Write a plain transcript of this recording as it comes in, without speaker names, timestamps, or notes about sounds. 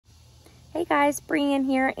guys, Brienne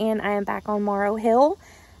here, and I am back on Morrow Hill.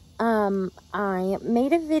 I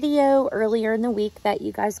made a video earlier in the week that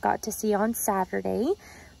you guys got to see on Saturday,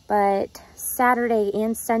 but Saturday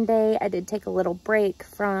and Sunday I did take a little break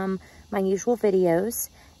from my usual videos,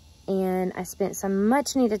 and I spent some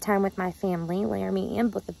much needed time with my family, Laramie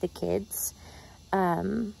and both of the kids.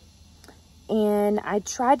 And I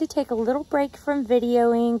tried to take a little break from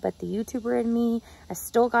videoing, but the YouTuber in me, I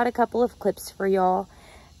still got a couple of clips for y'all.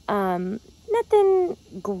 Nothing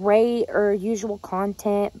great or usual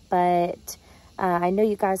content, but I know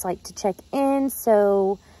you guys like to check in,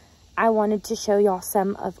 so I wanted to show y'all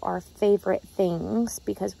some of our favorite things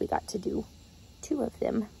because we got to do 2 of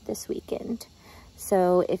them this weekend.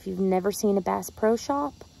 So if you've never seen a Bass Pro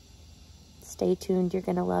Shop, stay tuned, you're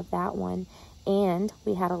gonna love that one. And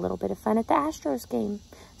we had a little bit of fun at the Astros game.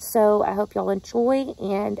 So I hope y'all enjoy,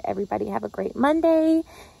 and everybody have a great Monday,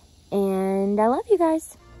 and I love you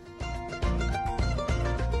guys.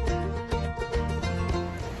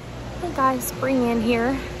 Hey guys, Brienne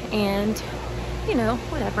here, and you know,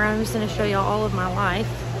 whatever, I'm just gonna show y'all all of my life.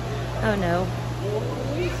 Oh no.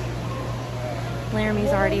 Laramie's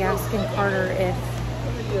already asking Carter if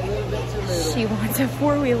she wants a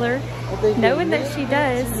 4-wheeler, knowing that she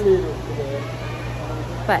does.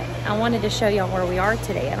 But I wanted to show y'all where we are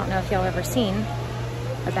today. I don't know if y'all ever seen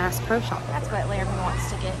a Bass Pro Shop. That's what Laramie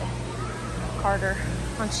wants to get Carter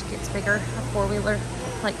once she gets bigger, a 4-wheeler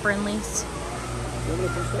like Brinley's.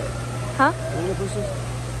 Huh?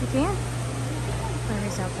 You can.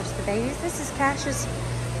 Laramie's gonna push the babies. This is Cash's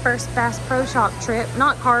first Bass Pro Shop trip.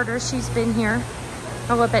 Not Carter's, she's been here.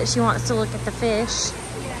 Oh, I bet she wants to look at the fish.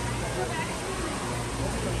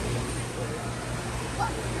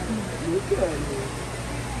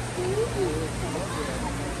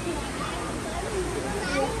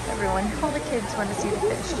 Everyone, all the kids want to see the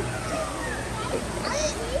fish. Big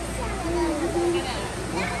fish.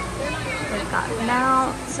 We've got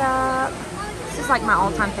mounts up. This is like my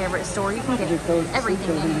all-time favorite store. You can get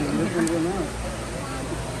everything in here.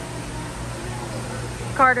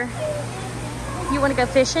 Carter, you want to go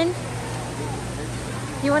fishing?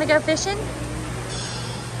 You want to go fishing?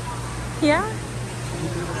 Yeah?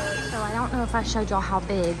 So I don't know if I showed y'all how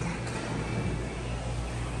big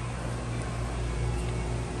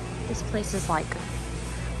this place is. Like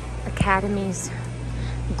Academy's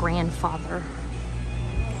grandfather.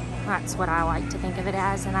 That's what I like to think of it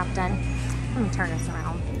as, and I've done. Let me turn this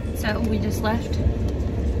around. So we just left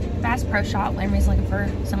Bass Pro Shop. Laramie's looking for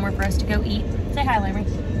somewhere for us to go eat. Say hi, Laramie.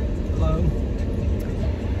 Hello.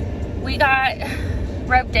 We got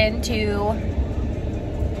roped into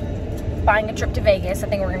buying a trip to Vegas. I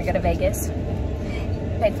think we're gonna go to Vegas.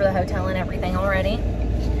 Paid for the hotel and everything already.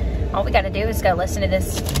 All we gotta do is go listen to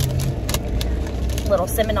this little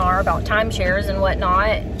seminar about timeshares and whatnot,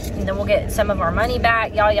 and then we'll get some of our money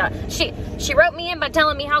back. Yeah. She wrote me in by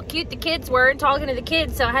telling me how cute the kids were and talking to the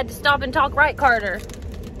kids, so I had to stop and talk. Right, Carter?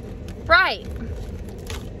 Right.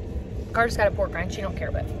 Carter's got a pork rind. She don't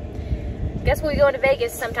care, but guess we'll be going to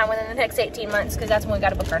Vegas sometime within the next 18 months because that's when we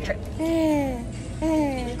got to book our trip. Do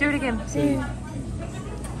it again.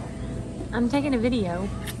 I'm taking a video.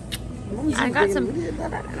 I got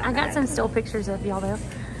some still pictures of y'all though.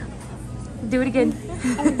 Do it again.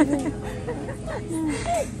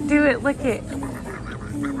 Do it. Lick it.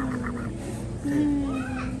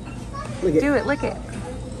 Do it. Lick it.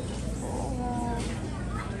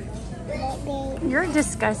 You're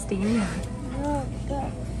disgusting.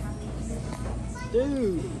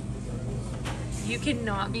 Dude. You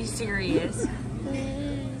cannot be serious.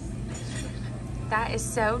 That is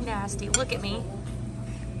so nasty. Look at me.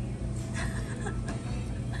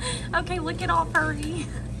 Okay, lick it off, hurry.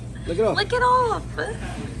 Lick it off. Lick it off.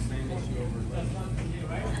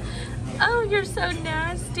 Oh, you're so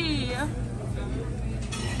nasty.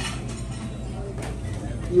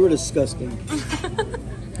 You were disgusting.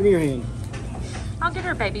 Give me your hand. I'll get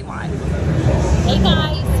her baby wipe. Hey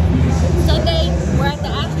guys, Sunday we're at the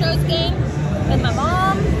Astros game with my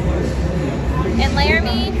mom and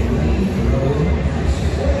Laramie.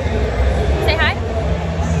 Say hi.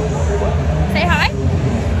 Say hi.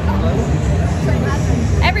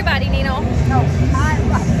 Everybody, Nino. No.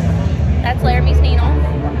 That's Laramie's Nino.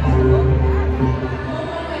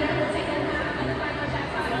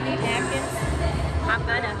 Need napkins? I'm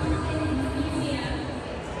gonna.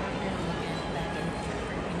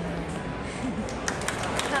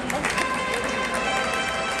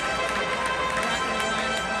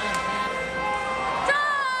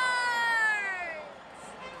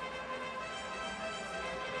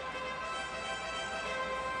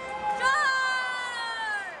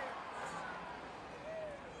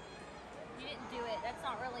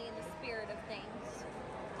 spirit of things.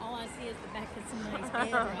 All I see is the back of somebody's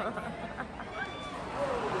head right now.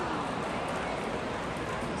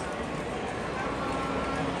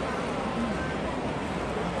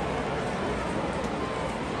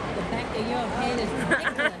 The back of your head is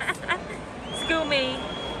ridiculous. School me.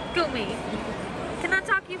 School me. Can I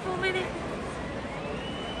talk to you for a minute?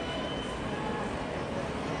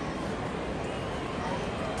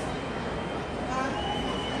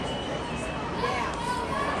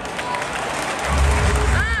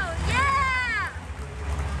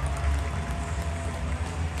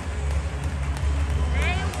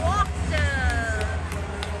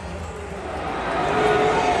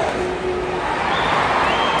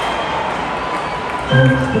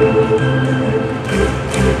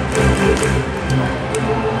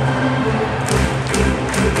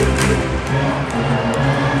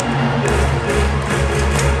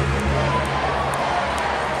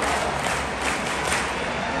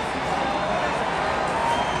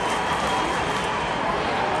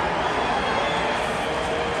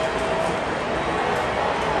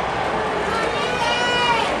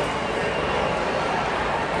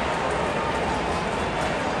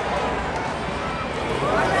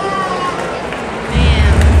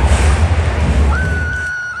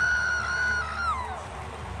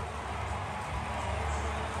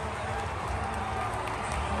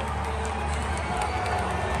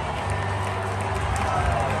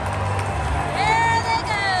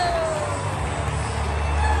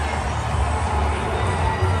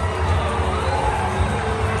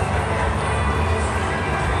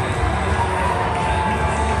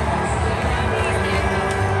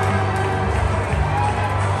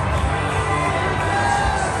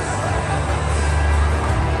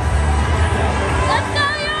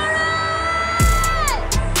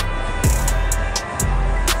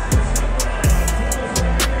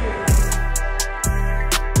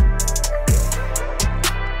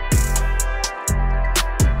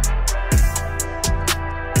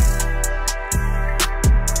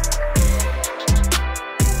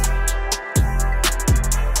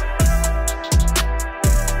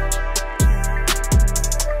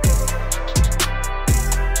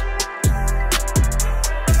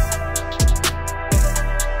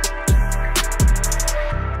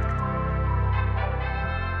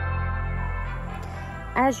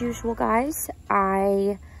 As usual, guys,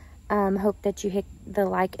 I hope that you hit the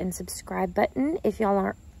like and subscribe button if y'all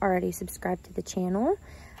aren't already subscribed to the channel.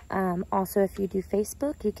 Also, if you do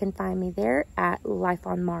Facebook, you can find me there at Life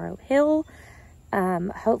on Morrow Hill.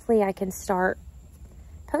 Hopefully I can start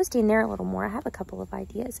posting there a little more. I have a couple of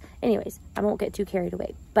ideas. Anyways, I won't get too carried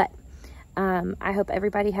away, but I hope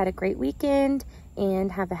everybody had a great weekend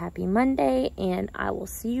and have a happy Monday, and I will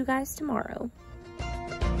see you guys tomorrow.